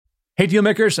Hey,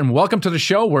 dealmakers, and welcome to the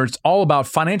show where it's all about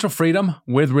financial freedom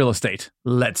with real estate.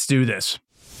 Let's do this.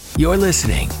 You're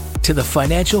listening to the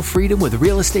Financial Freedom with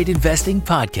Real Estate Investing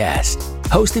podcast,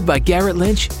 hosted by Garrett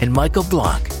Lynch and Michael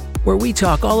Blanc, where we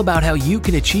talk all about how you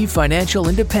can achieve financial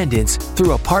independence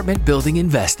through apartment building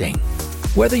investing.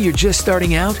 Whether you're just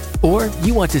starting out or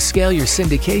you want to scale your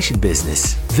syndication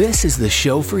business, this is the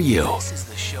show for you.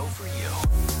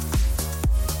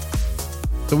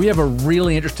 So we have a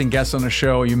really interesting guest on the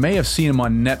show. You may have seen him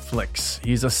on Netflix.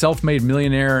 He's a self-made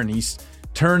millionaire, and he's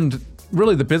turned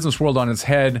really the business world on its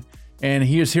head. And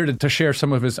he is here to share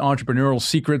some of his entrepreneurial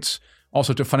secrets,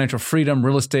 also to financial freedom,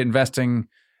 real estate investing,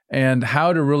 and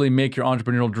how to really make your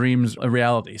entrepreneurial dreams a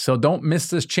reality. So don't miss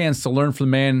this chance to learn from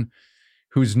the man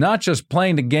who's not just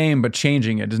playing the game, but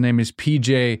changing it. His name is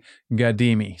PJ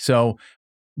Ghadimi. So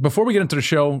before we get into the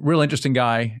show, real interesting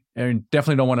guy, and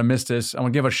definitely don't want to miss this. I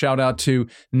want to give a shout out to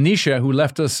Nisha, who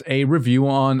left us a review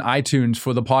on iTunes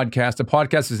for the podcast. The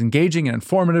podcast is engaging and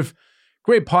informative.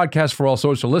 Great podcast for all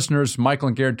sorts of listeners. Michael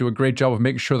and Garrett do a great job of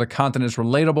making sure the content is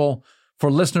relatable for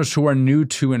listeners who are new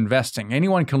to investing.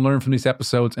 Anyone can learn from these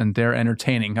episodes, and they're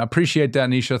entertaining. I appreciate that,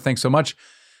 Nisha. Thanks so much.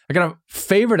 I got a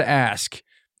favor to ask.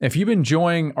 If you've been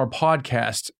enjoying our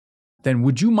podcast, then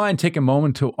would you mind taking a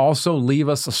moment to also leave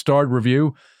us a starred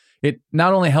review? It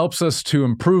not only helps us to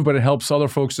improve, but it helps other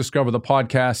folks discover the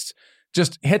podcast.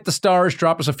 Just hit the stars,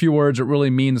 drop us a few words. It really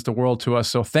means the world to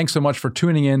us. So thanks so much for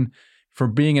tuning in, for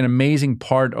being an amazing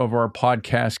part of our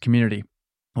podcast community.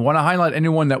 I want to highlight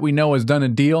anyone that we know has done a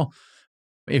deal.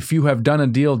 If you have done a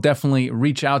deal, definitely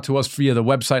reach out to us via the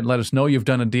website and let us know you've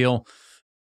done a deal.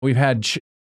 We've had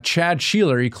Chad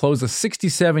Sheeler. He closed a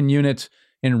 67-unit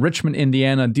in Richmond,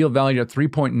 Indiana, deal valued at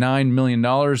 $3.9 million.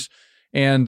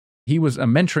 And he was a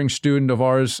mentoring student of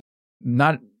ours.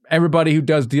 Not everybody who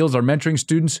does deals are mentoring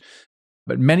students,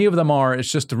 but many of them are.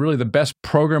 It's just really the best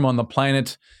program on the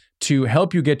planet to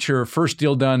help you get your first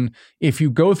deal done. If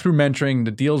you go through mentoring,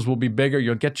 the deals will be bigger.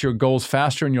 You'll get to your goals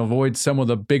faster, and you'll avoid some of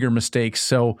the bigger mistakes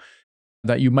so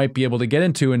that you might be able to get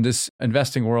into in this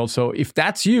investing world. So if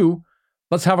that's you,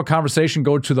 let's have a conversation.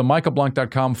 Go to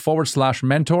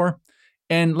themichaelblanc.com/mentor.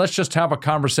 And let's just have a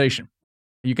conversation.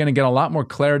 You're going to get a lot more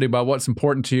clarity about what's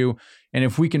important to you. And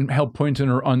if we can help point in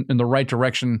the right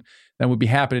direction, then we'd be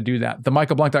happy to do that.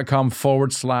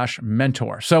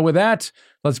 themichaelblanc.com/mentor. So with that,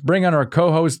 let's bring on our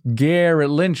co-host, Garrett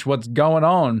Lynch. What's going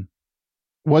on?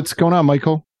 What's going on,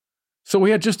 Michael? So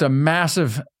we had just a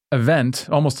massive event,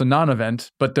 almost a non-event.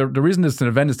 But the reason it's an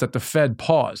event is that the Fed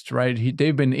paused, right?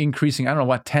 They've been increasing,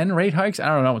 10 rate hikes?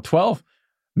 12?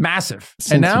 Massive.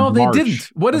 Since and now March they didn't.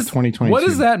 What does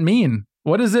that mean?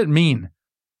 What does it mean?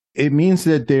 It means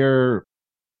that the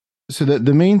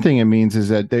main thing it means is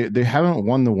that they haven't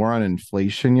won the war on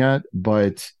inflation yet,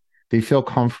 but they feel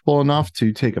comfortable enough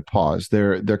to take a pause.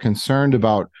 They're concerned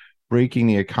about breaking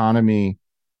the economy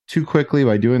too quickly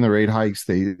by doing the rate hikes.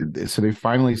 So they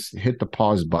finally hit the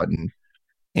pause button.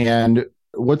 And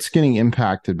what's getting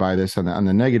impacted by this on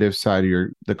the negative side,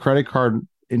 the credit card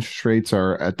interest rates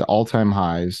are at the all-time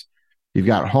highs. You've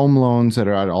got home loans that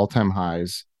are at all-time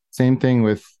highs. Same thing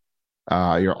with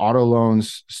your auto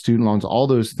loans, student loans. All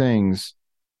those things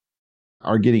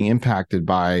are getting impacted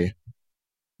by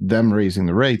them raising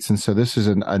the rates. And so this is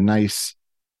a nice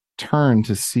turn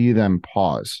to see them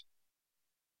pause.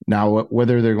 Now,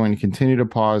 whether they're going to continue to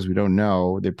pause, we don't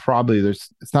know.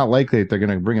 It's not likely that they're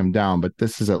going to bring them down, but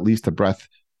this is at least a breath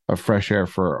of fresh air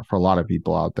for a lot of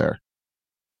people out there.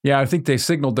 Yeah, I think they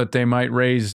signaled that they might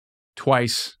raise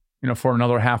twice, for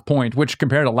another half point, which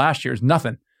compared to last year is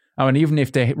nothing. I mean, even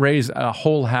if they raise a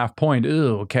whole half point,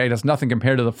 that's nothing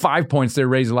compared to the 5 points they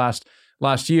raised last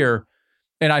year.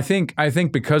 And I think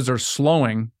because they're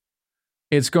slowing,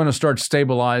 it's going to start to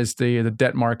stabilize the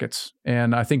debt markets.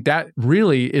 And I think that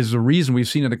really is the reason we've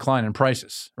seen a decline in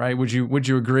prices, right? Would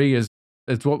you agree? Is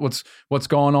what's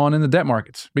going on in the debt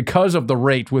markets because of the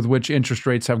rate with which interest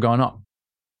rates have gone up?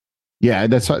 Yeah,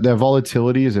 that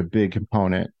volatility is a big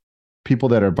component. People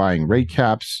that are buying rate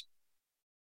caps,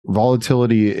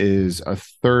 volatility is a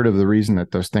third of the reason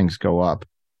that those things go up,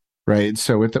 right?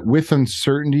 So with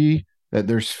uncertainty, that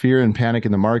there's fear and panic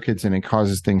in the markets, and it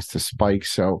causes things to spike.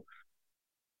 So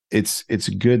it's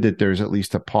good that there's at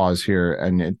least a pause here,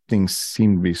 and things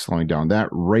seem to be slowing down. That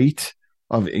rate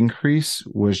of increase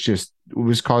was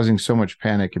causing so much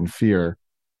panic and fear.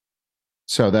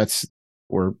 So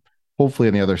we're hopefully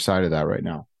on the other side of that right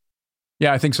now.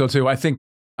 Yeah, I think so too. I think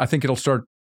it'll start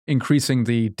increasing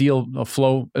the deal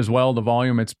flow as well, the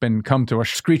volume. It's been come to a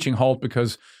screeching halt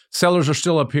because sellers are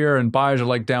still up here and buyers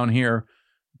are down here,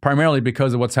 primarily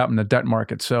because of what's happened in the debt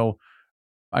market. So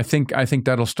I think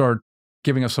that'll start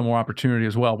giving us some more opportunity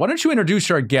as well. Why don't you introduce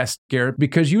our guest, Garrett,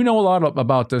 because you know a lot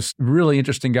about this really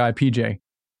interesting guy, PJ.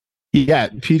 Yeah,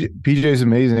 PJ is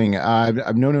amazing.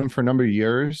 I've known him for a number of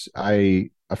years. I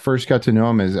first got to know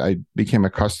him as I became a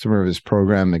customer of his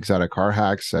program, Exotic Car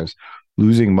Hacks. I was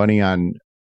losing money on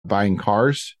buying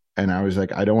cars, and I was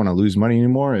like, I don't want to lose money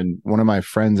anymore. And one of my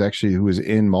friends, actually, who was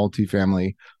in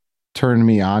multifamily, turned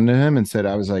me on to him and said,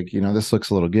 I was like, this looks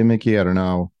a little gimmicky. I don't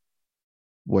know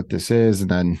what this is.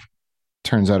 And then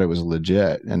turns out it was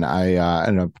legit. And I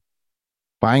ended up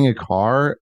buying a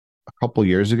car a couple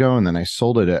years ago, and then I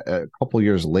sold it a couple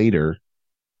years later.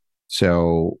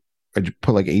 So I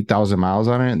put like 8,000 miles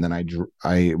on it, and then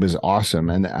it was awesome.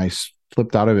 And I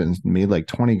flipped out of it and made like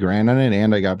 20 grand on it,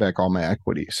 and I got back all my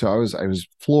equity. So I was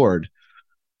floored.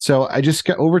 So I just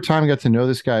over time got to know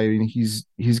this guy. I mean,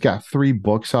 he's got 3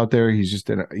 books out there. He's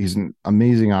an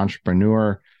amazing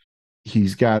entrepreneur.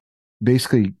 He's got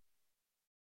basically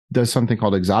does something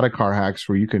called Exotic Car Hacks,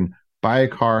 where you can buy a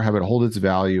car, have it hold its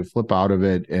value, flip out of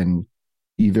it, and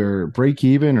either break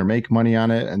even or make money on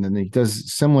it. And then he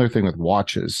does similar thing with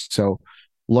watches. So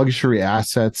luxury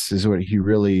assets is what he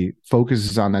really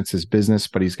focuses on. That's his business,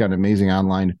 but he's got an amazing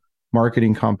online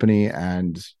marketing company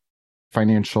and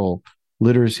financial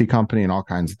literacy company and all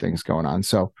kinds of things going on.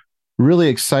 So really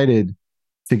excited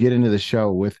to get into the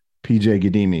show with PJ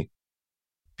Ghadimi.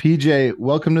 PJ,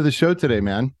 welcome to the show today,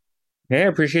 man. Yeah, I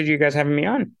appreciate you guys having me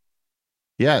on.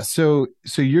 Yeah, so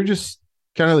you're just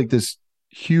kind of like this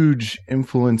huge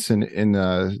influence in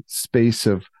the space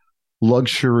of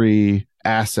luxury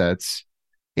assets,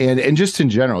 and just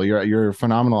in general, you're a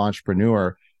phenomenal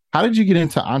entrepreneur. How did you get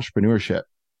into entrepreneurship?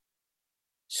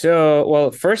 So,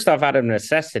 well, first off, out of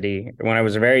necessity, when I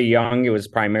was very young, it was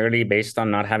primarily based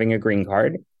on not having a green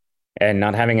card and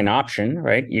not having an option,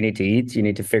 right? You need to eat, you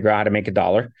need to figure out how to make a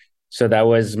dollar. So that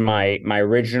was my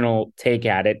original take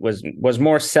at it, was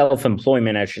more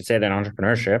self-employment, I should say, than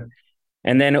entrepreneurship.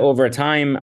 And then over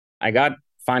time, I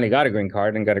finally got a green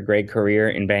card and got a great career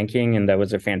in banking. And that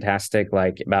was a fantastic,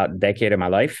 about decade of my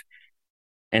life.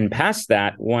 And past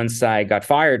that, once I got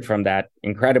fired from that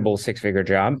incredible 6-figure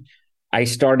job, I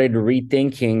started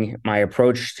rethinking my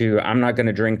approach to, I'm not going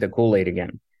to drink the Kool-Aid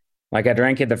again. Like, I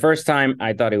drank it the first time,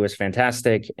 I thought it was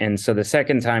fantastic. And so the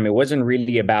second time, it wasn't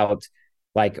really about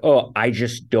I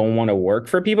just don't want to work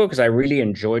for people, because I really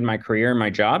enjoyed my career and my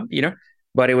job,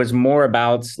 but it was more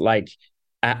about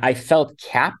I felt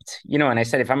capped, and I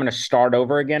said, if I'm going to start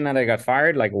over again now that I got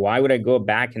fired, why would I go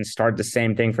back and start the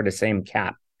same thing for the same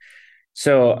cap?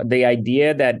 So the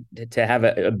idea that to have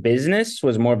a business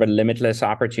was more of a limitless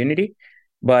opportunity.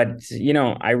 But,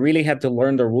 I really had to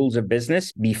learn the rules of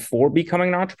business before becoming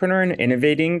an entrepreneur and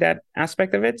innovating that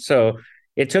aspect of it. So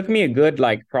it took me a good,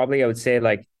 probably I would say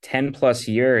 10 plus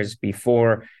years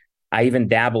before I even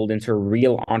dabbled into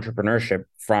real entrepreneurship,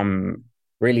 from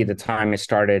really the time I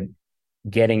started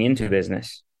getting into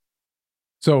business.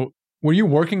 So were you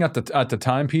working at the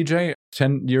time, PJ?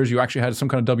 10 years you actually had some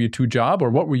kind of W-2 job,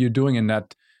 or what were you doing in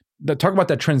that talk about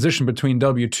that transition between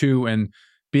W-2 and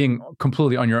being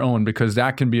completely on your own, because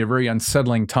that can be a very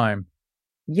unsettling time.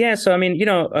 Yeah. So, I mean,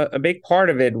 a big part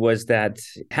of it was that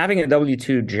having a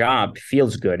W-2 job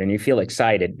feels good and you feel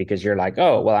excited because you're like,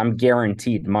 oh, well, I'm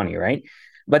guaranteed money, right?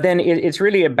 But then it's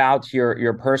really about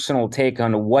your personal take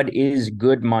on what is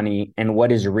good money and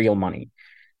what is real money.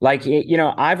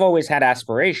 I've always had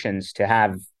aspirations to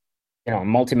have,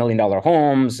 multi-million-dollar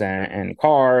homes and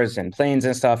cars and planes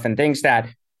and stuff, and things that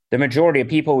the majority of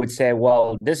people would say,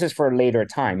 well, this is for a later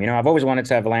time. I've always wanted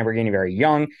to have a Lamborghini very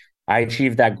young. I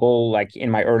achieved that goal in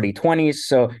my early 20s.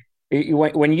 So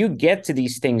when you get to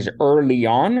these things early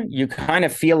on, you kind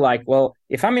of feel like, well,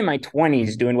 if I'm in my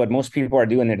 20s doing what most people are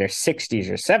doing in their 60s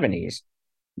or 70s,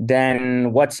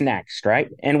 then what's next, right?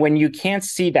 And when you can't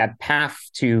see that path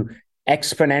to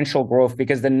exponential growth,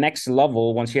 because the next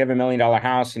level, once you have $1 million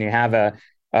house and you have a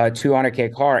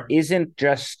 200K car, isn't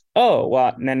just, oh,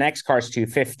 well, the next car is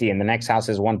 250 and the next house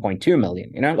is 1.2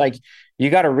 million, you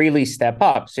got to really step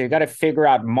up. So you got to figure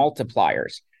out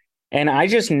multipliers. And I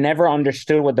just never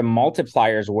understood what the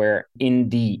multipliers were in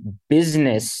the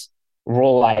business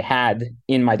role I had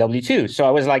in my W-2. So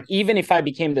I was like, even if I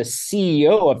became the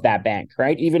CEO of that bank,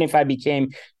 right? Even if I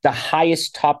became the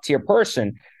highest top tier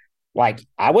person,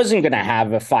 I wasn't going to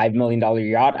have a $5 million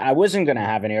yacht. I wasn't going to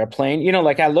have an airplane.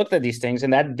 I looked at these things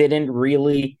and that didn't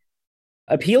really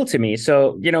appeal to me.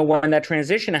 So, when that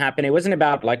transition happened, it wasn't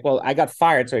about well, I got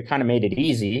fired, so it kind of made it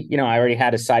easy. I already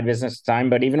had a side business at the time,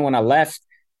 but even when I left,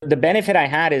 the benefit I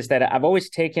had is that I've always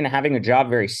taken having a job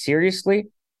very seriously.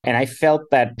 And I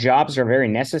felt that jobs are very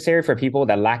necessary for people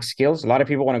that lack skills. A lot of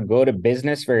people want to go to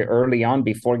business very early on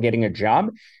before getting a job.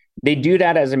 they do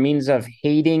that as a means of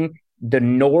hating the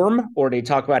norm, or they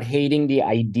talk about hating the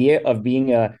idea of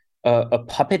being a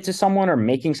puppet to someone or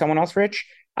making someone else rich.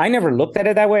 I never looked at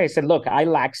it that way. I said, look, I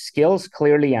lack skills.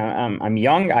 Clearly, I'm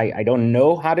young. I don't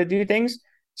know how to do things.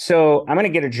 So I'm going to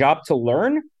get a job to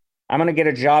learn. I'm going to get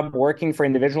a job working for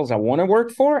individuals I want to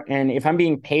work for. And if I'm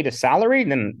being paid a salary,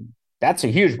 then that's a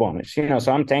huge bonus,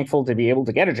 so I'm thankful to be able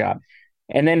to get a job.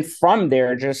 And then from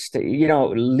there, just,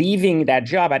 leaving that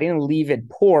job, I didn't leave it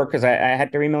poor because I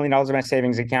had $3 million in my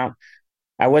savings account.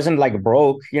 I wasn't like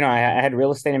broke. I had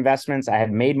real estate investments. I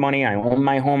had made money. I owned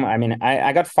my home. I mean,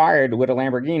 I got fired with a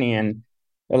Lamborghini, and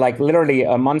like literally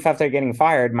a month after getting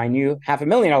fired, my new $500,000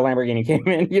 Lamborghini came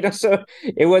in, so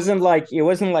it wasn't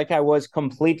like I was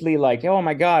completely like, oh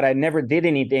my God, I never did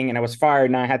anything and I was fired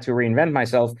and I had to reinvent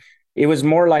myself. It was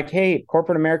more like, hey,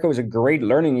 corporate America was a great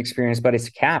learning experience, but it's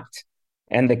capped.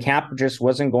 And the cap just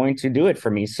wasn't going to do it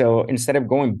for me. So instead of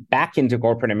going back into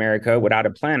corporate America without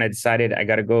a plan, I decided I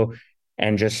got to go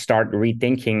and just start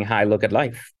rethinking how I look at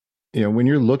life. When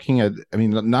you're looking at, I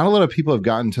mean, not a lot of people have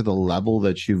gotten to the level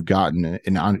that you've gotten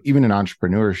even in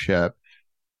entrepreneurship.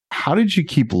 How did you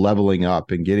keep leveling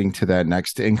up and getting to that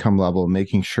next income level,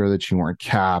 making sure that you weren't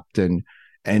capped and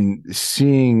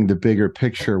seeing the bigger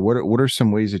picture? What are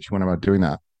some ways that you went about doing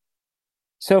that?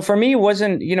 So for me, it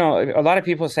wasn't, a lot of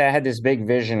people say I had this big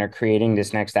vision of creating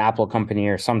this next Apple company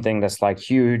or something that's like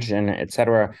huge and et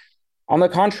cetera. On the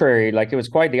contrary, like it was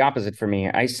quite the opposite for me.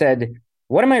 I said,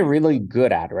 what am I really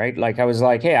good at, right? Like I was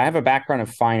like, hey, I have a background of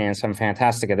finance. I'm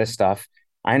fantastic at this stuff.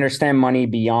 I understand money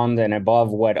beyond and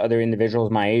above what other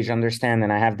individuals my age understand.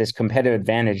 And I have this competitive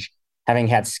advantage having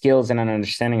had skills and an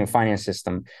understanding of finance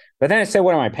system. But then I said,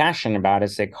 what am I passionate about? I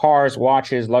said cars,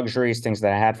 watches, luxuries, things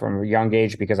that I had from a young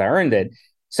age because I earned it.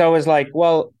 So I was like,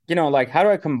 well, like how do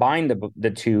I combine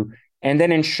the two and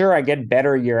then ensure I get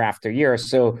better year after year?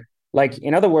 So like,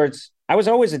 in other words, I was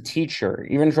always a teacher.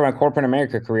 Even for my corporate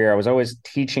America career, I was always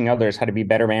teaching others how to be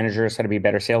better managers, how to be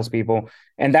better salespeople.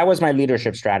 And that was my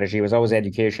leadership strategy. It was always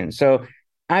education. So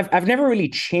I've never really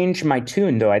changed my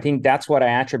tune, though. I think that's what I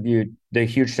attribute the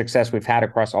huge success we've had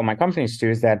across all my companies to,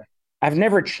 is that I've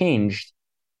never changed.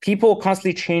 People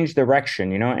constantly change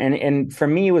direction, and for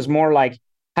me, it was more like,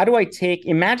 how do I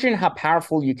imagine how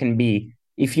powerful you can be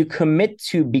if you commit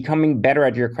to becoming better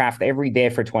at your craft every day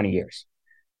for 20 years.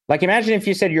 Like, imagine if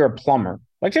you said you're a plumber,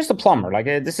 like just a plumber. Like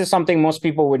this is something most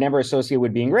people would never associate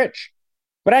with being rich.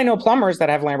 But I know plumbers that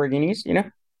have Lamborghinis,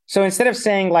 So instead of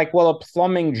saying like, well, a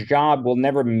plumbing job will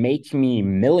never make me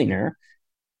millionaire,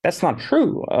 that's not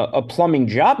true. A plumbing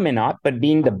job may not, but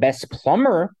being the best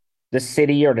plumber the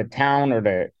city or the town or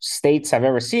the states I've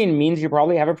ever seen means you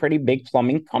probably have a pretty big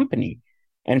plumbing company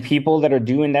and people that are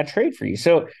doing that trade for you.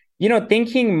 So,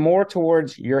 thinking more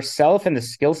towards yourself and the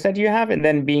skill set you have, and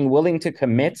then being willing to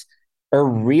commit a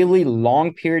really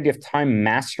long period of time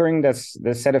mastering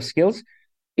the set of skills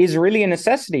is really a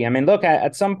necessity. I mean, look,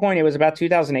 at some point, it was about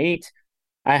 2008,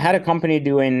 I had a company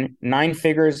doing 9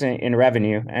 figures in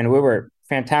revenue, and we were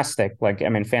fantastic.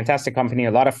 Fantastic company,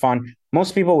 a lot of fun.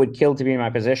 Most people would kill to be in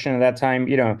my position at that time,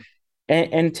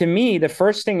 And to me, the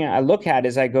first thing I look at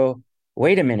is I go,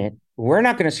 wait a minute, we're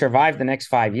not going to survive the next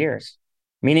 5 years.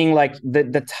 Meaning like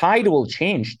the tide will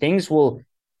change. Things will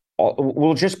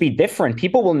just be different.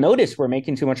 People will notice we're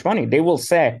making too much money. They will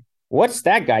say, what's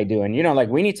that guy doing?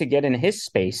 We need to get in his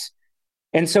space.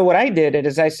 And so what I did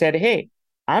is I said, hey,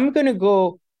 I'm going to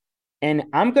go and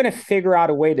I'm going to figure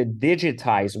out a way to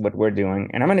digitize what we're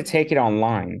doing. And I'm going to take it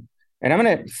online. And I'm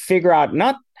going to figure out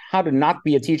not how to not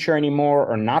be a teacher anymore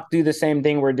or not do the same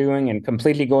thing we're doing and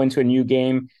completely go into a new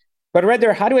game. But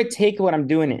rather, how do I take what I'm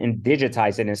doing and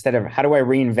digitize it instead of how do I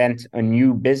reinvent a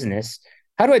new business?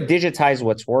 How do I digitize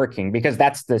what's working? Because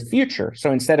that's the future.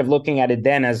 So instead of looking at it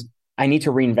then as I need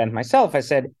to reinvent myself, I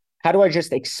said, how do I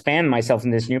just expand myself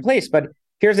in this new place? But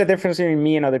here's the difference between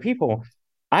me and other people.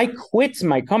 I quit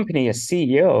my company as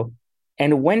CEO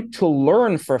and went to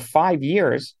learn for 5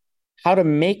 years how to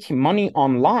make money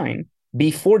online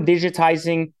before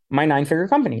digitizing my 9-figure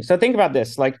company. So think about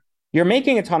this, like you're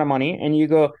making a ton of money and you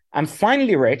go, I'm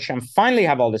finally rich. I'm finally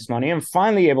have all this money. I'm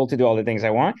finally able to do all the things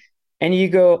I want. And you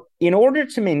go, in order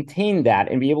to maintain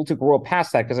that and be able to grow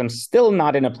past that, because I'm still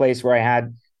not in a place where I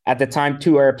had at the time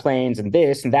 2 airplanes and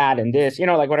this and that and this,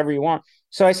 like whatever you want.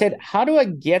 So I said, how do I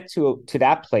get to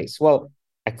that place? Well,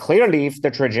 clearly, if the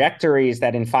trajectory is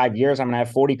that in 5 years, I'm going to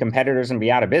have 40 competitors and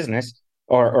be out of business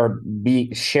or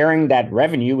be sharing that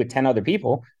revenue with 10 other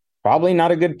people, probably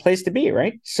not a good place to be,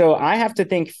 right? So I have to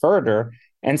think further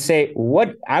and say,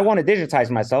 what I want to digitize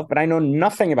myself, but I know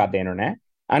nothing about the internet.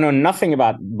 I know nothing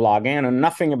about blogging. I know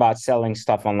nothing about selling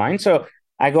stuff online. So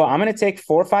I go, I'm going to take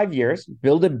 4 or 5 years,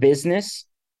 build a business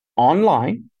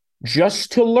online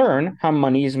just to learn how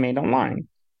money is made online.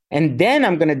 And then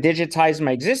I'm going to digitize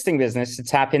my existing business to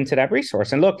tap into that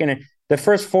resource. And look, in the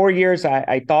first 4 years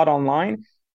I taught online,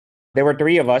 there were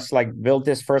three of us like built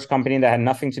this first company that had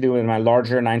nothing to do with my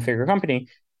larger 9-figure company.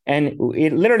 And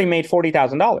it literally made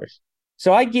 $40,000.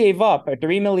 So I gave up a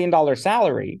 $3 million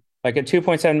salary, like a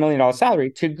 $2.7 million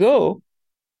salary, to go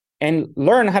and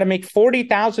learn how to make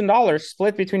 $40,000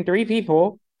 split between three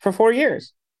people for 4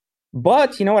 years.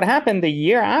 But you know what happened? The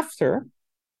year after,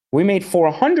 we made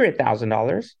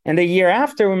 $400,000. And the year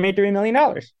after, we made $3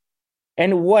 million.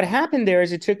 And what happened there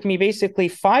is it took me basically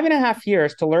 5.5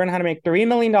 years to learn how to make $3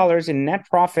 million in net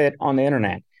profit on the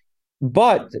internet.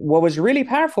 But what was really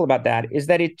powerful about that is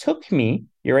that it took me,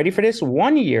 you ready for this,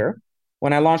 1 year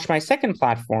when I launched my second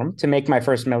platform to make my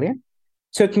first million.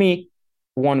 Took me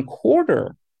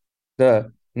 1/4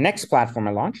 the next platform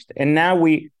I launched. And now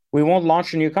we won't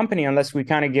launch a new company unless we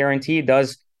kind of guarantee it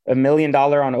does $1 million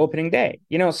on opening day.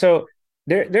 So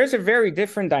there's a very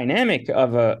different dynamic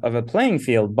of a playing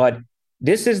field, but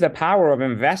this is the power of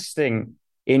investing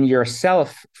in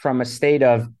yourself from a state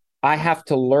of, I have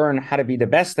to learn how to be the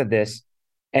best at this.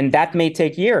 And that may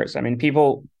take years. I mean,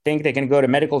 people think they can go to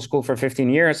medical school for 15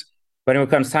 years, but when it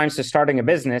comes time to starting a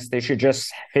business, they should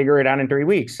just figure it out in 3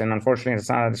 weeks. And unfortunately, that's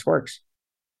not how this works.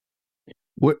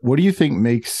 What do you think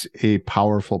makes a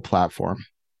powerful platform?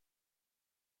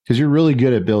 Because you're really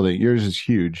good at building. Yours is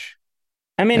huge.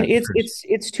 I mean,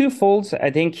 it's twofold. I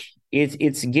think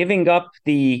it's giving up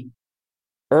the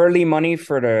early money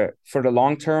for the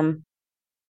long-term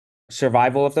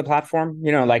survival of the platform.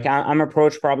 Like I'm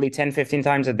approached probably 10, 15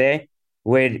 times a day.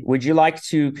 Would you like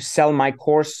to sell my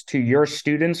course to your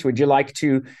students? Would you like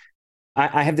to,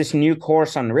 I have this new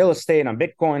course on real estate, on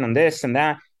Bitcoin, on this and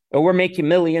that. Or we're making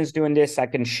millions doing this. I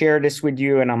can share this with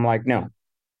you. And I'm like, no.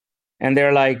 And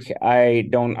they're like, I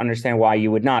don't understand why you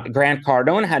would not. Grant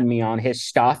Cardone had me on his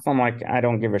stuff. I'm like, I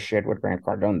don't give a shit what Grant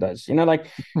Cardone does.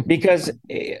 Because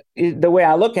the way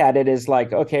I look at it is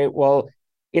like, okay, well,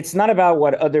 it's not about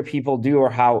what other people do or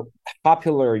how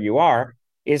popular you are.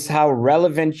 It's how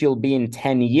relevant you'll be in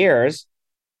 10 years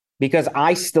because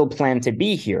I still plan to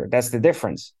be here. That's the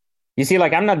difference. You see,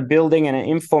 like I'm not building an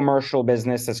infomercial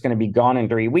business that's going to be gone in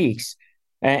 3 weeks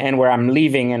and where I'm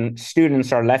leaving and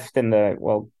students are left in the,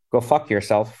 well, go fuck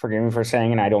yourself. Forgive me for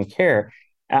saying, and I don't care.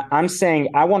 I'm saying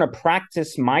I want to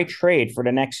practice my trade for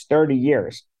the next 30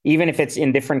 years, even if it's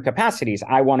in different capacities.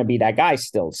 I want to be that guy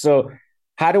still. So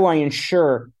how do I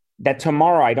ensure that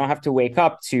tomorrow I don't have to wake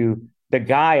up to the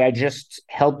guy I just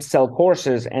helped sell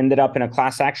courses ended up in a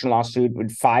class action lawsuit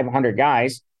with 500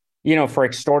 guys, for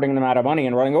extorting them out of money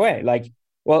and running away? Like,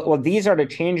 well, these are the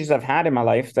changes I've had in my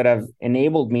life that have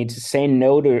enabled me to say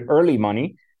no to early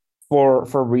money for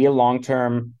real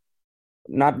long-term,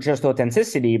 not just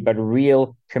authenticity, but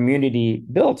real community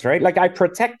built, right? Like I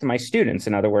protect my students.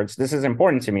 In other words, this is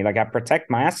important to me. Like I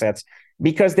protect my assets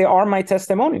because they are my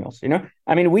testimonials.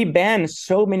 I mean, we ban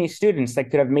so many students that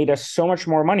could have made us so much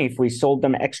more money if we sold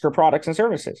them extra products and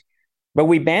services, but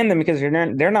we ban them because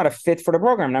they're not a fit for the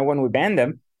program. Now, when we ban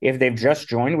them, if they've just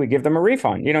joined, we give them a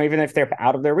refund, even if they're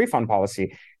out of their refund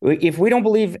policy. If we don't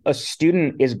believe a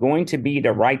student is going to be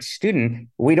the right student,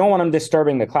 we don't want them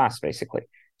disturbing the class, basically.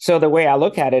 So the way I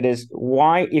look at it is,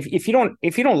 why, if you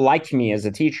don't like me as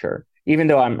a teacher, even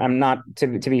though I'm not, to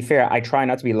be fair, I try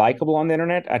not to be likable on the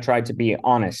internet. I try to be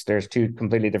honest. There's two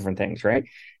completely different things, right?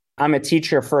 I'm a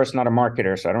teacher first, not a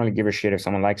marketer. So I don't really give a shit if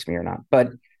someone likes me or not. But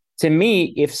to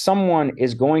me, if someone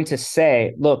is going to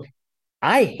say, look,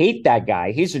 I hate that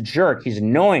guy. He's a jerk. He's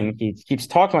annoying. He keeps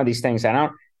talking about these things.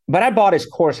 But I bought his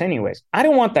course anyways. I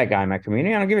don't want that guy in my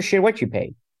community. I don't give a shit what you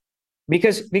paid.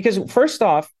 Because first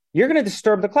off, you're going to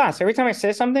disturb the class. Every time I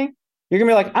say something, you're going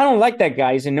to be like, I don't like that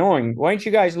guy. He's annoying. Why don't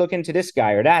you guys look into this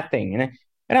guy or that thing?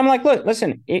 And I'm like, look,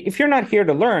 listen, if you're not here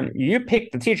to learn, you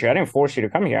pick the teacher. I didn't force you to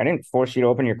come here. I didn't force you to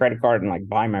open your credit card and like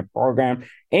buy my program,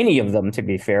 any of them, to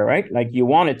be fair, right? Like you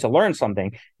wanted to learn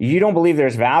something. You don't believe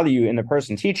there's value in the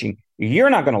person teaching. You're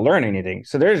not going to learn anything.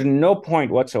 So there's no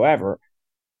point whatsoever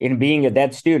in being a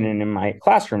dead student in my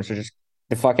classroom. So just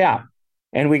the fuck out.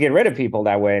 And we get rid of people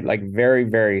that way, like very,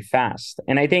 very fast.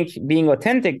 And I think being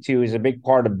authentic too is a big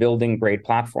part of building great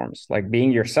platforms, like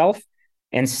being yourself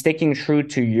and sticking true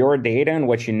to your data and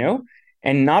what you know,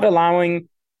 and not allowing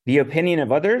the opinion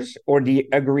of others or the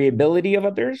agreeability of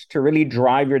others to really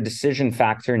drive your decision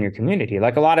factor in your community.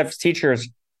 Like a lot of teachers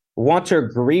want to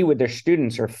agree with their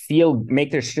students or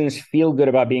make their students feel good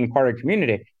about being part of the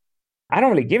community. I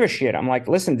don't really give a shit. I'm like,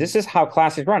 listen, this is how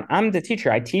classes run. I'm the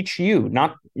teacher. I teach you,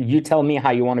 not you tell me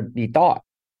how you want to be taught.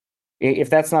 If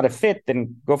that's not a fit,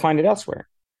 then go find it elsewhere.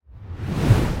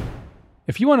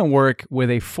 If you want to work with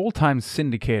a full-time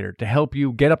syndicator to help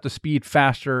you get up to speed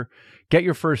faster, get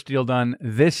your first deal done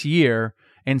this year,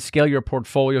 and scale your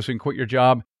portfolio so you can quit your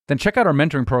job, then check out our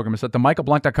mentoring program. It's at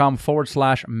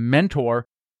themichaelblank.com/mentor.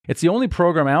 It's the only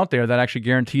program out there that actually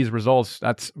guarantees results.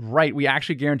 That's right. We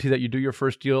actually guarantee that you do your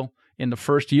first deal in the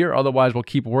first year. Otherwise, we'll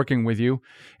keep working with you.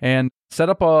 And set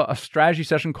up a strategy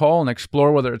session call and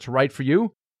explore whether it's right for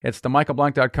you. It's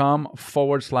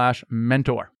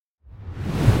themichaelblank.com/mentor.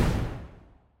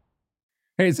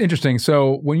 Hey, it's interesting.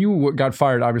 So when you got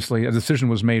fired, obviously a decision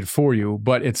was made for you,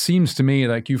 but it seems to me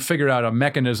like you figured out a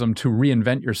mechanism to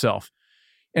reinvent yourself.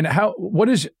 And what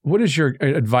is your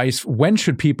advice? When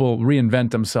should people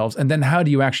reinvent themselves? And then how do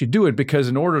you actually do it? Because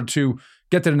in order to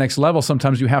get to the next level,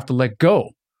 sometimes you have to let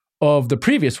go of the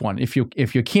previous one. If you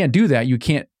can't do that, you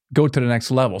can't go to the next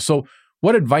level. So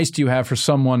what advice do you have for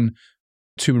someone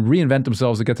to reinvent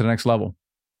themselves to get to the next level?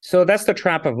 So that's the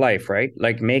trap of life, right?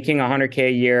 Like making $100K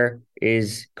a year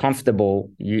is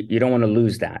comfortable. You don't want to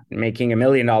lose that. Making $1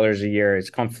 million a year is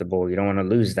comfortable. You don't want to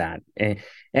lose that.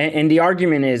 And the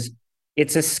argument is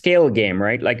it's a scale game,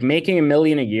 right? Like making $1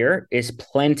 million a year is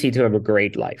plenty to have a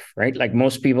great life, right? Like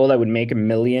most people that would make $1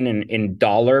 million in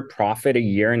dollar profit a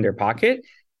year in their pocket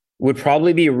would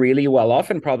probably be really well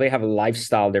off and probably have a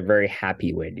lifestyle they're very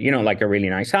happy with, like a really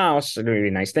nice house,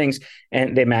 really nice things.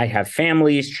 And they might have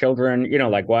families, children,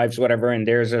 like wives, whatever. And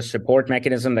there's a support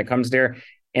mechanism that comes there.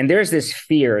 And there's this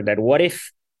fear that what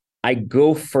if I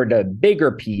go for the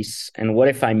bigger piece and what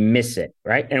if I miss it,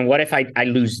 right? And what if I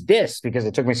lose this because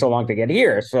it took me so long to get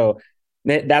here? So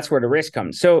that's where the risk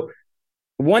comes. So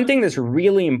one thing that's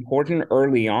really important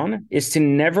early on is to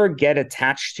never get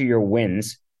attached to your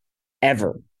wins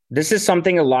ever. This is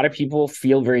something a lot of people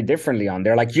feel very differently on.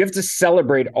 They're like, you have to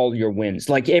celebrate all your wins.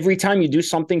 Like every time you do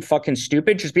something fucking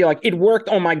stupid, just be like, it worked.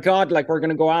 Oh my God. Like we're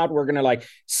going to go out. We're going to like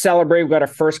celebrate. We got our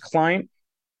first client.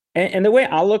 And the way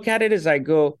I look at it is I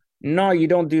go, no, you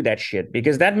don't do that shit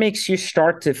because that makes you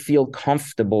start to feel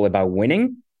comfortable about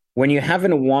winning when you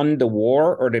haven't won the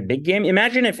war or the big game.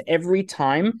 Imagine if every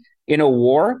time in a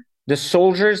war, the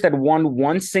soldiers that won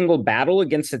one single battle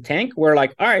against a tank were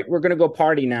like, all right, we're going to go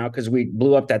party now because we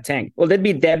blew up that tank. Well, they'd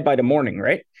be dead by the morning,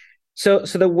 right? So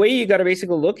the way you got to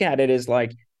basically look at it is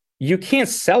like, you can't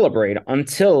celebrate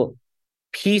until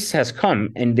peace has come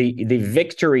and the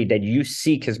victory that you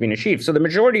seek has been achieved. So the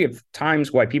majority of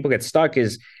times why people get stuck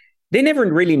is they never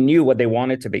really knew what they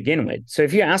wanted to begin with. So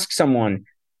if you ask someone,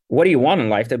 what do you want in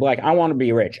life? They'd be like, I want to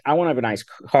be rich. I want to have a nice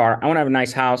car. I want to have a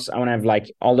nice house. I want to have like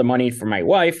all the money for my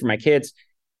wife, for my kids.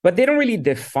 But they don't really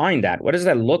define that. What does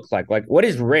that look like? Like, what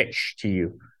is rich to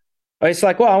you? It's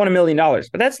like, well, I want $1 million. But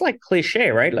that's like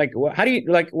cliche, right? Like, how do you,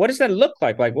 like, what does that look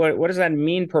like? Like, what does that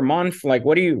mean per month? Like,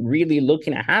 what are you really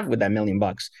looking to have with that $1 million?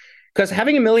 Because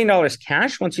having $1 million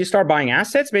cash, once you start buying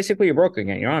assets, basically you're broke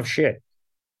again. You don't have shit.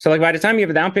 So like by the time you have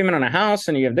a down payment on a house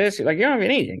and you have this, like you don't have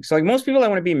anything. So like most people that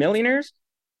want to be millionaires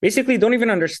basically don't even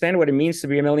understand what it means to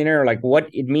be a millionaire, or like what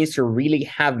it means to really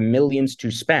have millions to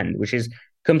spend, which is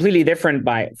completely different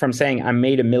from saying I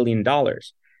made $1 million.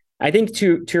 I think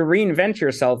to reinvent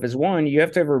yourself is one, you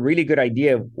have to have a really good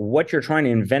idea of what you're trying to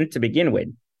invent to begin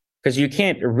with, because you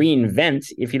can't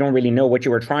reinvent if you don't really know what you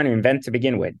were trying to invent to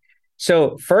begin with.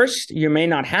 So first, you may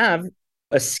not have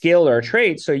a skill or a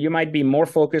trade. So you might be more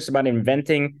focused about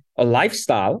inventing a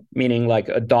lifestyle, meaning like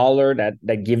a dollar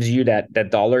that gives you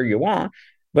that dollar you want.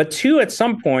 But two, at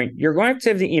some point, you're going to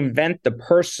have to invent the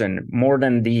person more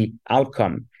than the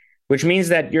outcome, which means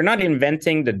that you're not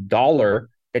inventing the dollar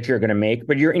that you're going to make,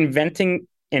 but you're inventing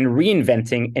and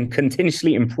reinventing and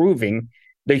continuously improving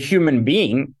the human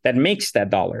being that makes that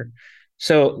dollar.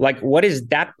 So like, what is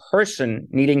that person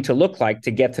needing to look like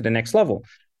to get to the next level?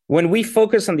 When we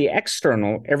focus on the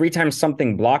external, every time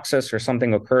something blocks us or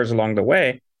something occurs along the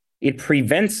way, it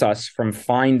prevents us from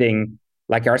finding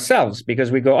like ourselves, because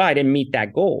we go, oh, I didn't meet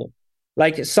that goal.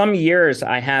 Like some years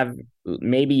I have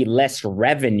maybe less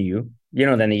revenue,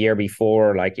 than the year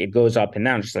before. Like it goes up and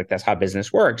down, just like that's how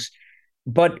business works.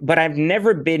 But I've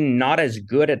never been not as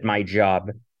good at my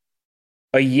job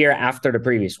a year after the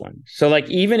previous one. So like,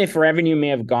 even if revenue may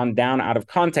have gone down out of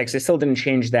context, it still didn't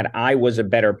change that I was a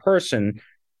better person,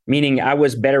 meaning I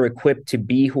was better equipped to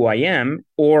be who I am,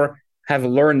 or have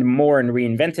learned more and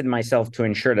reinvented myself to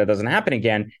ensure that doesn't happen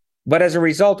again. But as a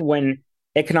result, when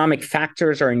economic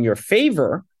factors are in your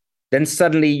favor, then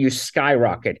suddenly you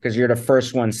skyrocket because you're the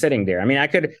first one sitting there. I mean, I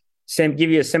could give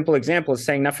you a simple example,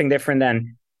 saying nothing different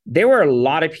than there were a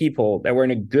lot of people that were in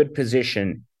a good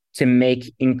position to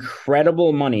make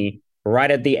incredible money right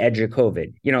at the edge of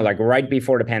COVID, like right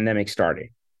before the pandemic started.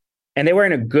 And they were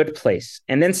in a good place.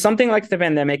 And then something like the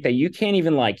pandemic that you can't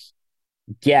even like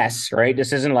guess, right?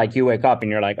 This isn't like you wake up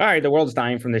and you're like, all right, the world's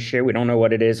dying from this shit. We don't know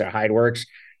what it is or how it works.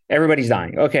 Everybody's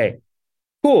dying. Okay,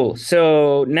 cool.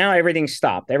 So now everything's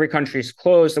stopped. Every country's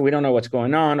closed. So we don't know what's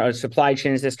going on. Our supply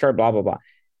chains disturbed, blah, blah, blah.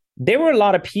 There were a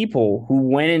lot of people who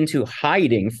went into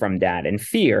hiding from that and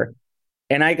fear.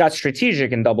 And I got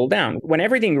strategic and doubled down. When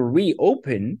everything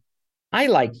reopened, I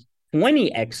like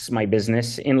 20x my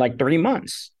business in like 3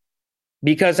 months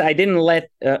because I didn't let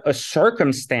a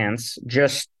circumstance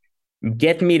just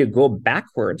get me to go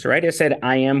backwards, right? I said,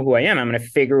 I am who I am. I'm going to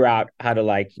figure out how to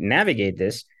like navigate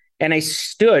this. And I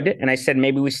stood and I said,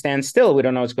 maybe we stand still. We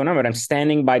don't know what's going on, but I'm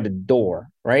standing by the door,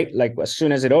 right? Like as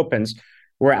soon as it opens,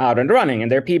 we're out and running.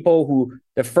 And there are people who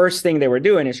the first thing they were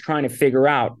doing is trying to figure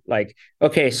out like,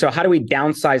 okay, so how do we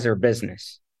downsize our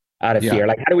business out of fear?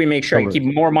 Like, how do we make sure I keep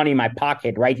more money in my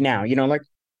pocket right now? You know, like,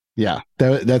 yeah,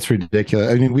 that's ridiculous.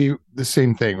 I mean, the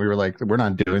same thing. We were like, we're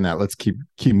not doing that. Let's keep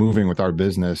moving with our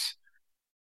business.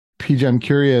 PJ, I'm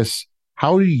curious,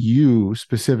 how do you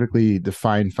specifically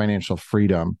define financial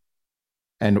freedom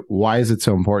and why is it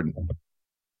so important?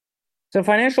 So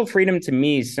financial freedom to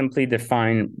me is simply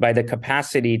defined by the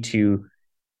capacity to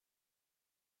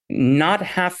not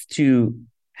have to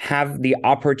have the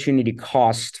opportunity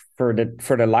cost for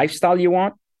the lifestyle you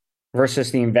want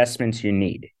versus the investments you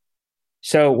need.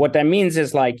 So what that means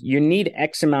is like you need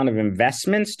X amount of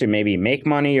investments to maybe make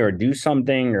money or do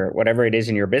something or whatever it is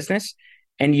in your business.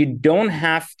 And you don't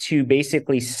have to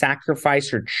basically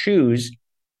sacrifice or choose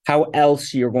how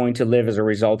else you're going to live as a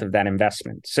result of that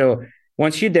investment. So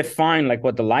once you define like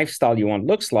what the lifestyle you want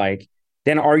looks like,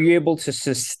 then are you able to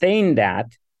sustain that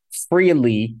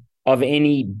freely of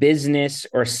any business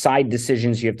or side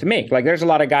decisions you have to make? Like there's a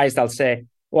lot of guys that'll say,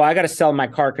 well, I got to sell my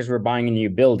car because we're buying a new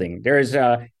building.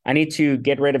 I need to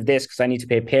get rid of this because I need to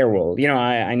pay payroll. You know,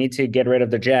 I need to get rid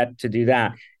of the jet to do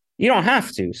that. You don't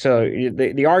have to. So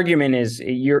the argument is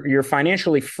you're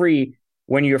financially free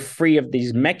when you're free of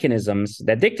these mechanisms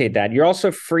that dictate that. You're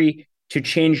also free to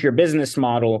change your business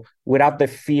model without the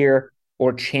fear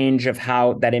or change of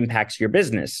how that impacts your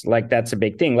business. Like that's a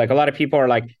big thing. Like a lot of people are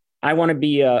like, I want to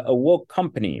be a woke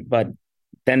company, but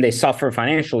then they suffer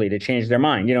financially to change their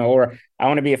mind, you know, or I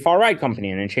want to be a far right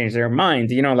company and then change their mind,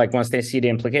 you know, like once they see the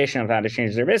implication of how to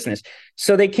change their business.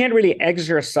 So they can't really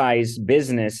exercise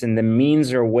business in the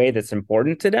means or way that's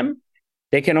important to them.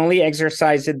 They can only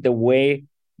exercise it the way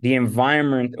the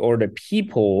environment or the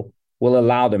people will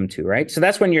allow them to, right? So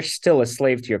that's when you're still a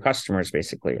slave to your customers,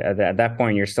 basically. At that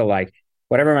point, you're still like,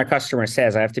 whatever my customer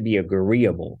says, I have to be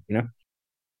agreeable, you know?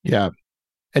 Yeah.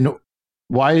 And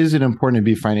why is it important to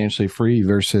be financially free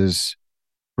versus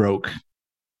broke?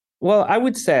 Well, I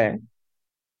would say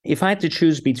if I had to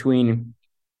choose between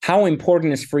how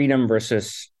important is freedom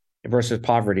versus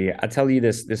poverty, I'll tell you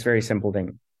this very simple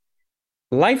thing.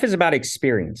 Life is about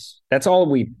experience. That's all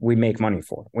we make money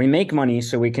for. We make money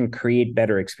so we can create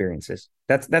better experiences.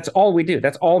 That's all we do.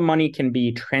 That's all money can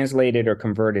be translated or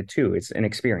converted to. It's an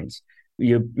experience.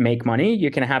 You make money,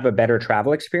 you can have a better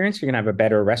travel experience, you can have a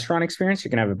better restaurant experience, you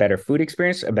can have a better food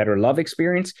experience, a better love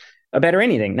experience, a better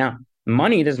anything. Now,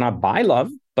 money does not buy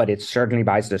love, but it certainly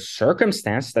buys the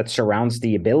circumstance that surrounds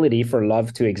the ability for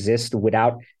love to exist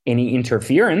without any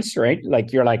interference, right?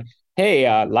 Like you're like,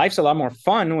 hey, life's a lot more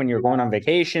fun when you're going on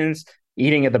vacations,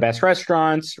 eating at the best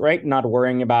restaurants, right? Not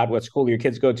worrying about what school your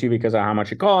kids go to because of how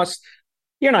much it costs.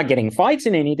 You're not getting fights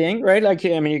in anything, right? Like,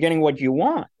 I mean, you're getting what you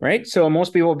want, right? So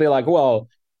most people will be like, well,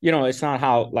 you know, it's not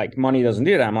how like money doesn't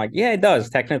do that. I'm like, yeah, it does.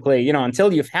 Technically, you know,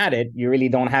 until you've had it, you really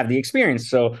don't have the experience.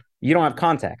 So you don't have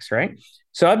context, right?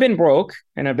 So I've been broke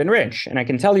and I've been rich. And I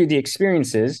can tell you the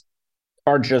experiences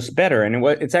are just better. And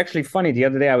it's actually funny. The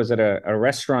other day I was at a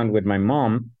restaurant with my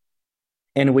mom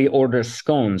and we ordered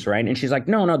scones, right? And she's like,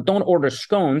 no, don't order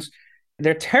scones.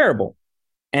 They're terrible.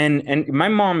 And my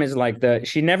mom is like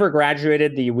she never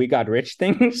graduated the we got rich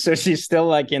thing. So she's still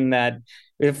like in that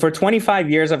for 25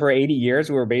 years of her 80 years,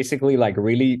 we were basically like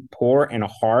really poor and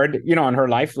hard, you know, on her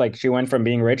life. Like she went from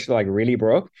being rich to like really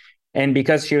broke. And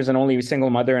because she was an only single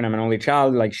mother and I'm an only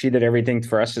child, like she did everything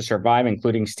for us to survive,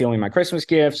 including stealing my Christmas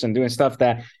gifts and doing stuff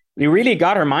that we really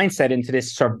got her mindset into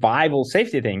this survival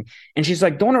safety thing. And she's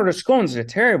like, don't order scones. They're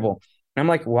terrible. And I'm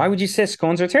like, why would you say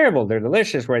scones are terrible? They're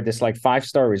delicious. We're at this like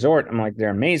 5-star resort. I'm like, they're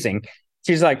amazing.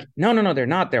 She's like, no, they're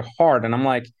not. They're hard. And I'm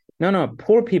like, no,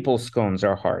 poor people's scones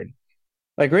are hard.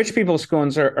 Like rich people's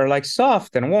scones are like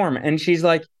soft and warm. And she's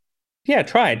like, yeah,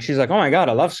 try it. She's like, oh my God,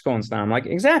 I love scones now. I'm like,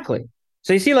 exactly.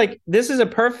 So you see, like, this is a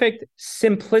perfect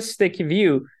simplistic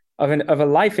view of a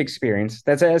life experience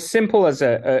that's as simple as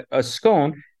a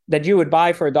scone that you would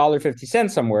buy for $1.50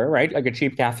 somewhere, right? Like a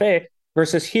cheap cafe.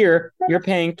 Versus here, you're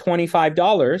paying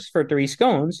 $25 for 3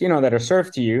 scones, you know, that are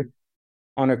served to you.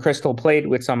 on a crystal plate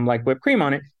with some like whipped cream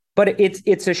on it, but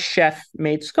it's a chef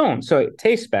made scone, so it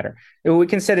tastes better. We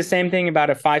can say the same thing about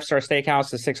a 5-star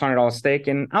steakhouse, a $600 steak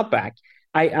in Outback.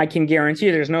 I can guarantee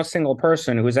you there's no single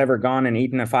person who's ever gone and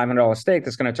eaten a $500 steak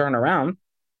that's going to turn around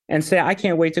and say, I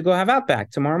can't wait to go have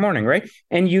Outback tomorrow morning, right?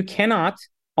 And you cannot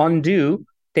undo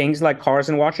things like cars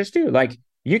and watches do. Like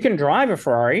you can drive a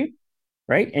Ferrari,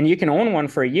 right? And you can own one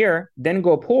for a year, then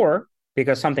go poor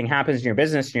because something happens in your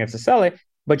business and you have to sell it,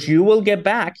 but you will get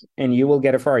back and you will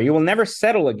get a Ferrari. You will never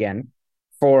settle again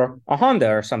for a Honda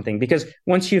or something, because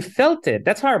once you felt it,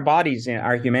 that's how our bodies,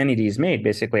 our humanity is made.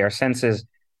 Basically, our senses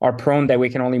are prone that we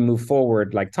can only move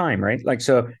forward like time, right? Like,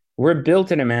 so we're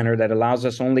built in a manner that allows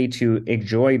us only to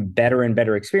enjoy better and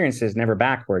better experiences, never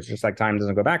backwards, just like time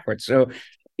doesn't go backwards. So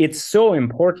it's so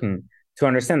important to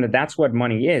understand that that's what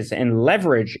money is. And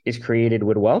leverage is created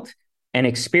with wealth, and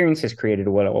experience is created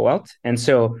with wealth. And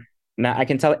so now I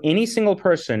can tell any single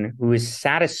person who is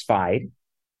satisfied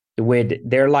with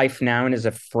their life now and is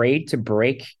afraid to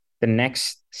break the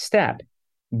next step,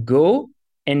 go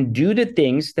and do the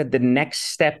things that the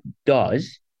next step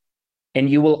does, and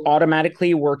you will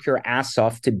automatically work your ass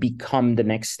off to become the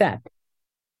next step.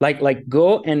 Like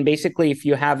go and basically, if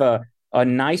you have a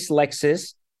nice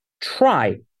Lexus,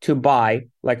 try to buy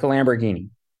like a Lamborghini.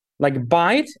 Like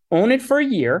buy it, own it for a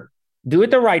year, do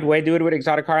it the right way, do it with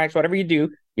exotic car acts, whatever you do.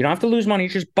 You don't have to lose money,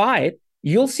 just buy it.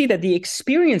 You'll see that the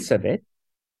experience of it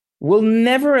will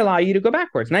never allow you to go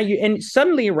backwards. Now and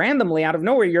suddenly, randomly, out of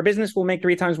nowhere, your business will make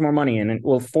 3 times more money, and it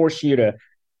will force you to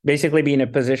basically be in a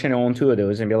position to own 2 of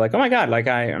those and be like, oh my God, like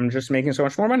I'm just making so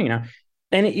much more money now.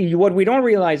 And what we don't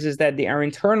realize is that our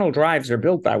internal drives are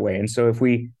built that way. And so if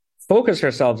we focus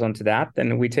ourselves onto that,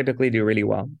 then we typically do really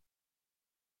well.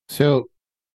 So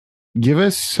give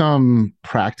us some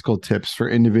practical tips for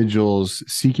individuals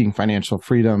seeking financial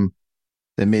freedom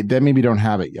that maybe don't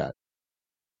have it yet.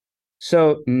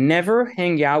 So never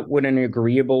hang out with an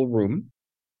agreeable room.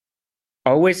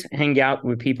 Always hang out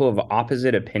with people of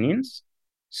opposite opinions,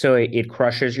 so it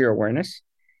crushes your awareness.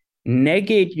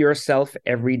 Negate yourself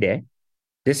every day.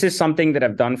 This is something that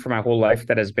I've done for my whole life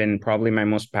that has been probably my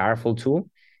most powerful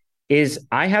tool, is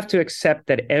I have to accept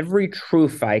that every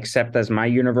truth I accept as my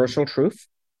universal truth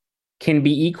can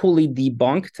be equally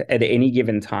debunked at any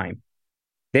given time.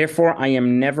 Therefore, I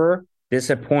am never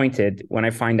disappointed when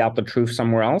I find out the truth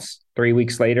somewhere else, 3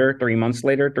 weeks later, 3 months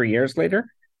later, 3 years later,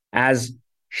 as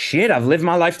shit, I've lived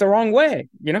my life the wrong way,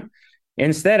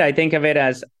 Instead, I think of it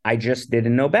as I just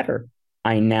didn't know better.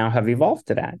 I now have evolved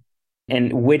to that.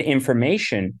 And with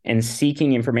information and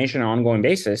seeking information on an ongoing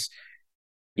basis,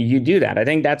 you do that. I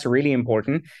think that's really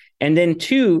important. And then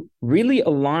 2, really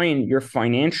align your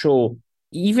financial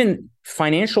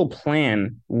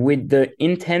plan with the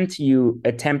intent you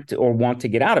attempt or want to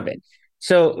get out of it.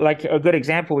 So like a good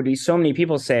example would be, so many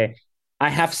people say, I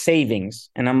have savings.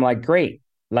 And I'm like, great.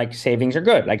 Like savings are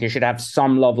good. Like you should have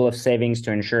some level of savings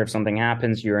to ensure if something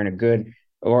happens, you're in a good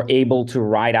or able to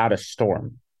ride out a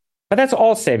storm. But that's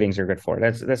all savings are good for.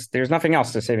 There's nothing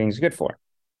else that savings is good for.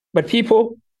 But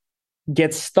people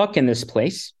get stuck in this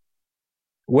place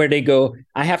where they go,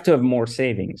 I have to have more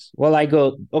savings. Well, I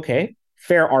go, okay,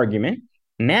 fair argument.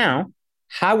 Now,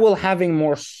 how will having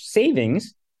more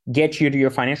savings get you to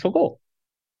your financial goal?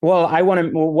 Well,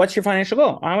 what's your financial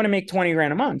goal? I want to make 20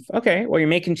 grand a month. Okay, well, you're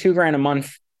making 2 grand a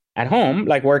month at home,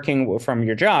 like working from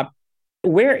your job.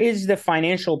 Where is the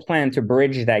financial plan to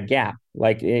bridge that gap?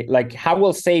 Like how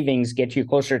will savings get you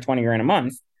closer to 20 grand a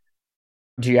month?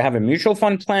 Do you have a mutual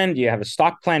fund plan? Do you have a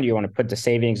stock plan? Do you want to put the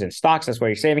savings in stocks? That's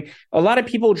where you're saving. A lot of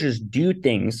people just do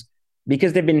things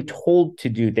because they've been told to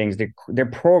do things. They're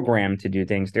programmed to do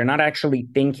things. They're not actually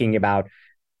thinking about,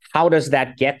 how does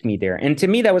that get me there? And to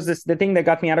me, that was the thing that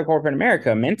got me out of corporate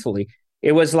America mentally.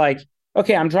 It was like,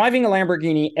 okay, I'm driving a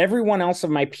Lamborghini. Everyone else of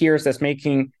my peers that's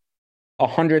making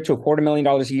 $100,000 to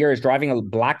 $250,000 a year is driving a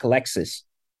black Lexus.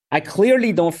 I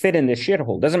clearly don't fit in this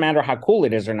shithole. Doesn't matter how cool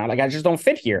it is or not. Like, I just don't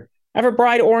fit here. I have a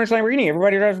bright orange Lamborghini.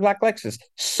 Everybody drives a black Lexus.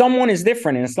 Someone is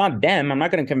different, and it's not them. I'm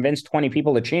not going to convince 20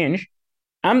 people to change.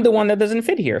 I'm the one that doesn't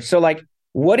fit here. So like,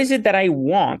 what is it that I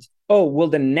want? Oh, will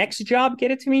the next job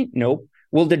get it to me? Nope.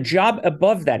 Will the job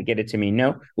above that get it to me?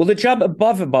 No. Will the job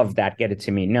above that get it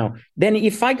to me? No. Then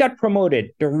if I got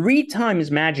promoted 3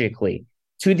 times magically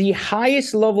to the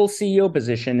highest level CEO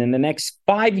position in the next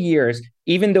 5 years,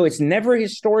 even though it's never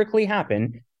historically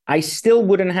happened, I still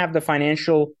wouldn't have the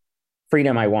financial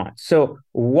freedom I want. So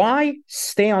why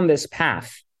stay on this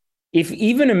path? If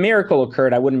even a miracle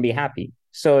occurred, I wouldn't be happy.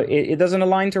 So it doesn't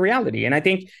align to reality. And I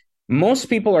think most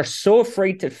people are so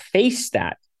afraid to face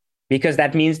that, because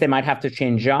that means they might have to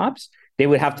change jobs. They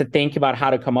would have to think about how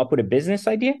to come up with a business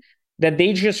idea. that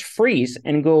they just freeze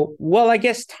and go, well, I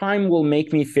guess time will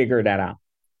make me figure that out.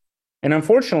 And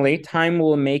unfortunately, time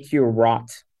will make you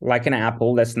rot like an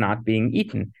apple that's not being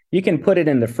eaten. You can put it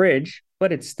in the fridge,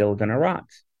 but it's still going to rot.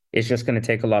 It's just going to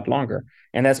take a lot longer.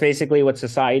 And that's basically what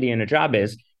society and a job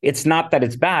is. It's not that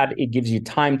it's bad. It gives you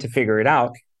time to figure it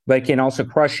out, but it can also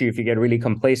crush you if you get really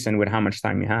complacent with how much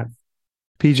time you have.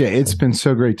 PJ, it's been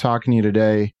so great talking to you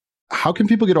today. How can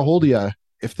people get a hold of you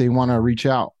if they want to reach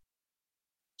out?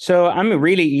 So I'm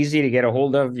really easy to get a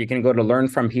hold of. You can go to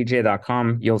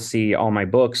learnfrompj.com. You'll see all my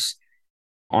books,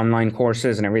 online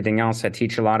courses, and everything else. I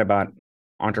teach a lot about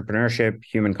entrepreneurship,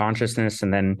 human consciousness,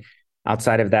 and then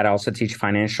outside of that, I also teach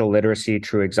financial literacy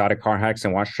through Exotic Car Hacks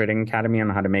and Watch Trading Academy on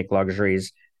how to make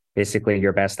luxuries basically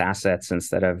your best assets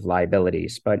instead of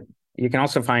liabilities. But you can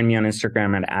also find me on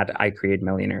Instagram at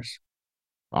 @ICreateMillionaires.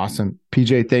 Awesome.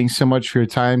 PJ, thanks so much for your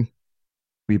time.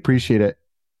 We appreciate it.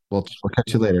 We'll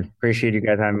catch you later. Appreciate you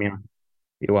guys having me on.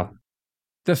 You're welcome.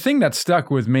 The thing that stuck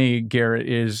with me, Garrett,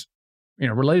 is,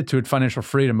 related to financial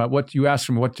freedom. What you asked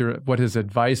him, what his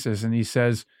advice is, and he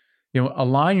says,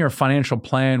 align your financial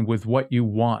plan with what you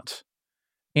want.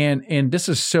 And this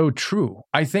is so true.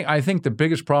 I think the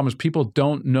biggest problem is people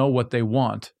don't know what they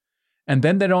want, and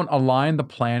then they don't align the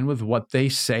plan with what they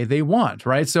say they want,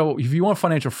 right? So if you want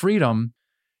financial freedom,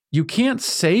 you can't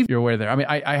save your way there. I mean,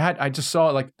 I just saw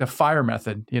like the FIRE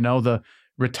method, the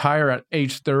retire at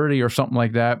age 30 or something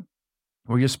like that,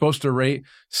 where you're supposed to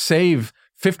save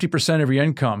 50% of your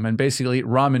income and basically eat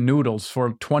ramen noodles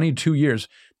for 22 years.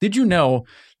 Did you know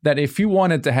that if you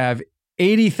wanted to have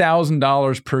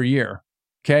 $80,000 per year,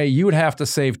 okay, you would have to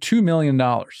save $2 million.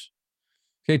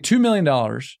 Okay, $2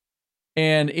 million.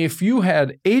 And if you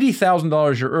had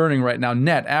 $80,000 you're earning right now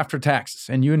net after taxes,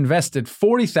 and you invested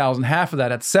 $40,000, half of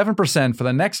that at 7% for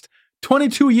the next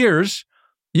 22 years,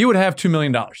 you would have $2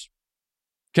 million.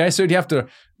 Okay, so you'd have to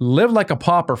live like a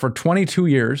pauper for 22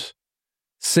 years,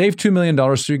 save $2 million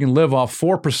so you can live off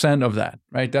 4% of that,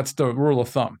 right? That's the rule of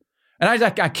thumb. And I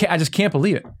just can't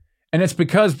believe it. And it's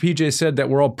because PJ said that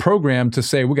we're all programmed to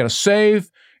say we got to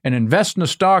save and invest in the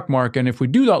stock market. And if we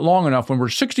do that long enough, when we're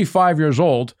 65 years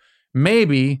old,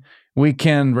 maybe we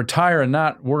can retire and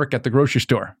not work at the grocery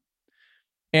store.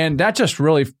 And that just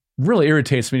really, really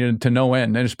irritates me to no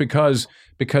end. And it's because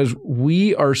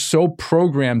we are so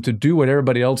programmed to do what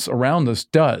everybody else around us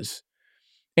does.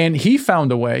 And he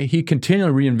found a way. He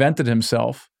continually reinvented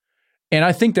himself. And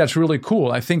I think that's really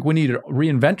cool. I think we need to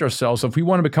reinvent ourselves. If we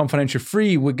want to become financially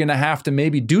free, we're going to have to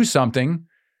maybe do something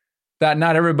that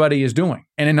not everybody is doing.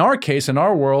 And in our case, in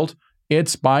our world,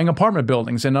 it's buying apartment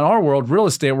buildings. And in our world, real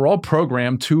estate, we're all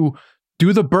programmed to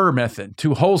do the BRRRR method,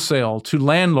 to wholesale, to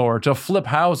landlord, to flip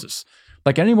houses.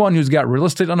 Like anyone who's got real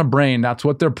estate on a brain, that's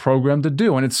what they're programmed to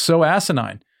do. And it's so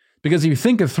asinine. Because if you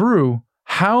think it through,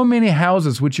 how many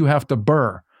houses would you have to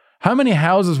BRRRR? How many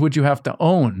houses would you have to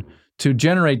own to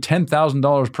generate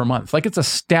 $10,000 per month? Like, it's a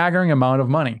staggering amount of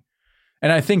money.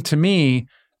 And I think, to me,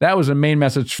 that was the main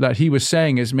message that he was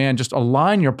saying is, man, just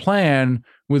align your plan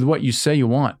with what you say you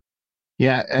want.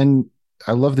 Yeah, and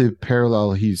I love the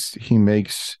parallel he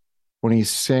makes when he's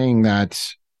saying that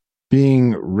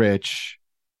being rich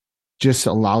just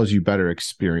allows you better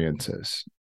experiences,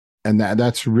 and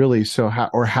that's really so.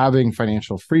 Or having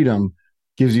financial freedom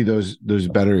gives you those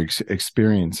better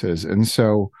experiences, and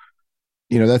so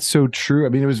that's so true. I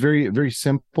mean, it was very, very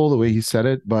simple the way he said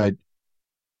it,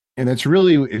 and it's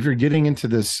really, if you're getting into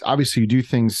this, obviously you do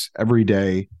things every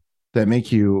day that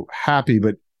make you happy,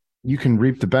 but you can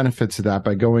reap the benefits of that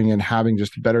by going and having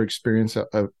just a better experience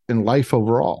in life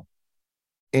overall.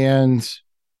 And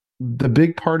the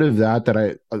big part of that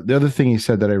the other thing he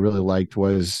said that I really liked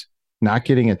was not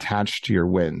getting attached to your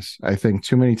wins. I think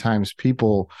too many times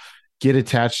people get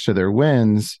attached to their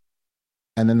wins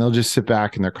and then they'll just sit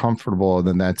back and they're comfortable and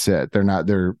then that's it.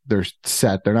 They're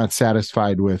set. They're not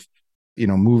satisfied with,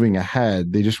 moving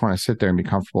ahead. They just want to sit there and be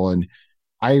comfortable. And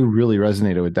I really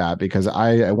resonated with that because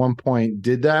I, at one point,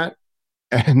 did that,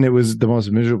 and it was the most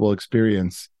miserable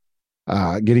experience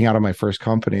getting out of my first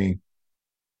company,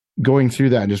 going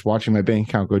through that and just watching my bank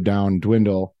account go down,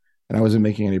 dwindle, and I wasn't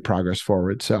making any progress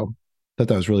forward. So I thought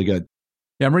that was really good.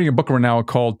 Yeah, I'm reading a book right now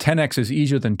called 10X is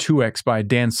Easier Than 2X by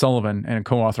Dan Sullivan and a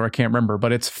co-author, I can't remember,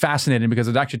 but it's fascinating because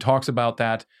it actually talks about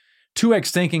that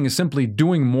 2X thinking is simply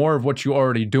doing more of what you're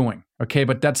already doing, okay?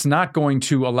 But that's not going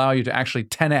to allow you to actually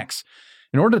 10X.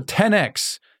 In order to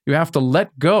 10X, you have to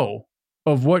let go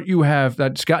of what you have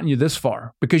that's gotten you this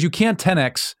far, because you can't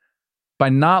 10X by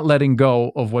not letting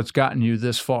go of what's gotten you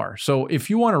this far. So if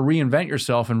you want to reinvent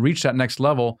yourself and reach that next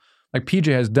level, like PJ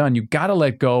has done, you got to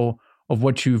let go of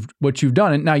what you've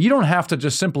done. And now you don't have to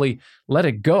just simply let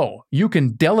it go. You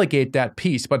can delegate that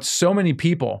piece, but so many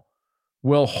people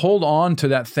will hold on to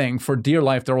that thing for dear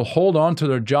life. They'll hold on to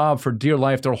their job for dear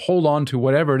life. They'll hold on to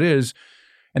whatever it is,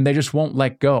 and they just won't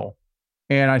let go.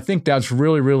 And I think that's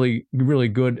really, really, really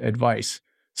good advice.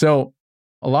 So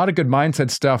a lot of good mindset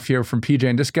stuff here from PJ.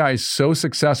 And this guy is so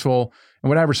successful. And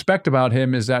what I respect about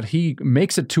him is that he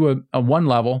makes it to a one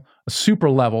level, a super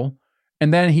level.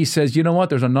 And then he says, you know what?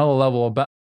 There's another level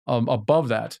above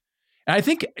that. And I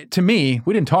think, to me,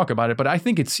 we didn't talk about it, but I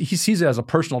think he sees it as a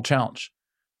personal challenge.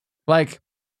 Like,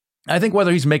 I think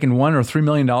whether he's making $1 or $3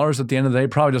 million at the end of the day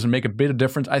probably doesn't make a bit of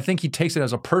difference. I think he takes it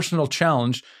as a personal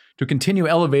challenge to continue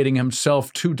elevating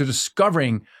himself to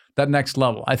discovering that next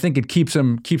level. I think it keeps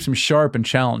him sharp and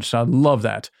challenged. So I love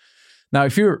that. Now,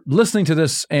 if you're listening to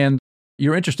this and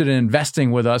you're interested in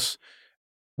investing with us,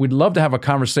 we'd love to have a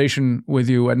conversation with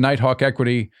you at Nighthawk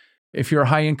Equity. If you're a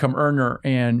high income earner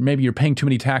and maybe you're paying too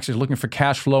many taxes, looking for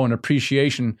cash flow and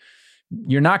appreciation,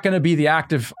 you're not going to be the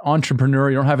active entrepreneur.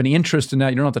 You don't have any interest in that.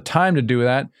 You don't have the time to do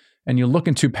that. And you're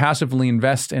looking to passively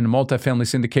invest in multifamily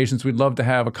syndications. We'd love to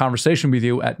have a conversation with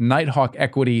you at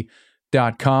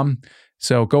nighthawkequity.com.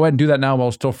 So go ahead and do that now while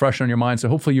it's still fresh on your mind. So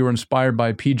hopefully you were inspired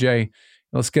by PJ.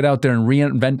 Let's get out there and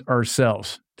reinvent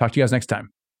ourselves. Talk to you guys next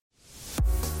time.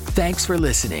 Thanks for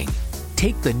listening.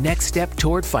 Take the next step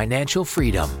toward financial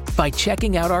freedom by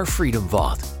checking out our Freedom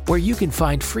Vault, where you can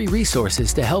find free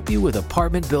resources to help you with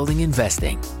apartment building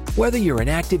investing. Whether you're an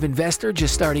active investor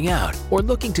just starting out, or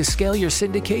looking to scale your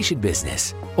syndication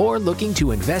business, or looking to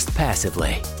invest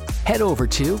passively, head over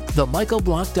to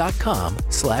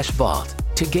themichaelblanc.com/vault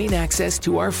to gain access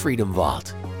to our Freedom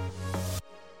Vault.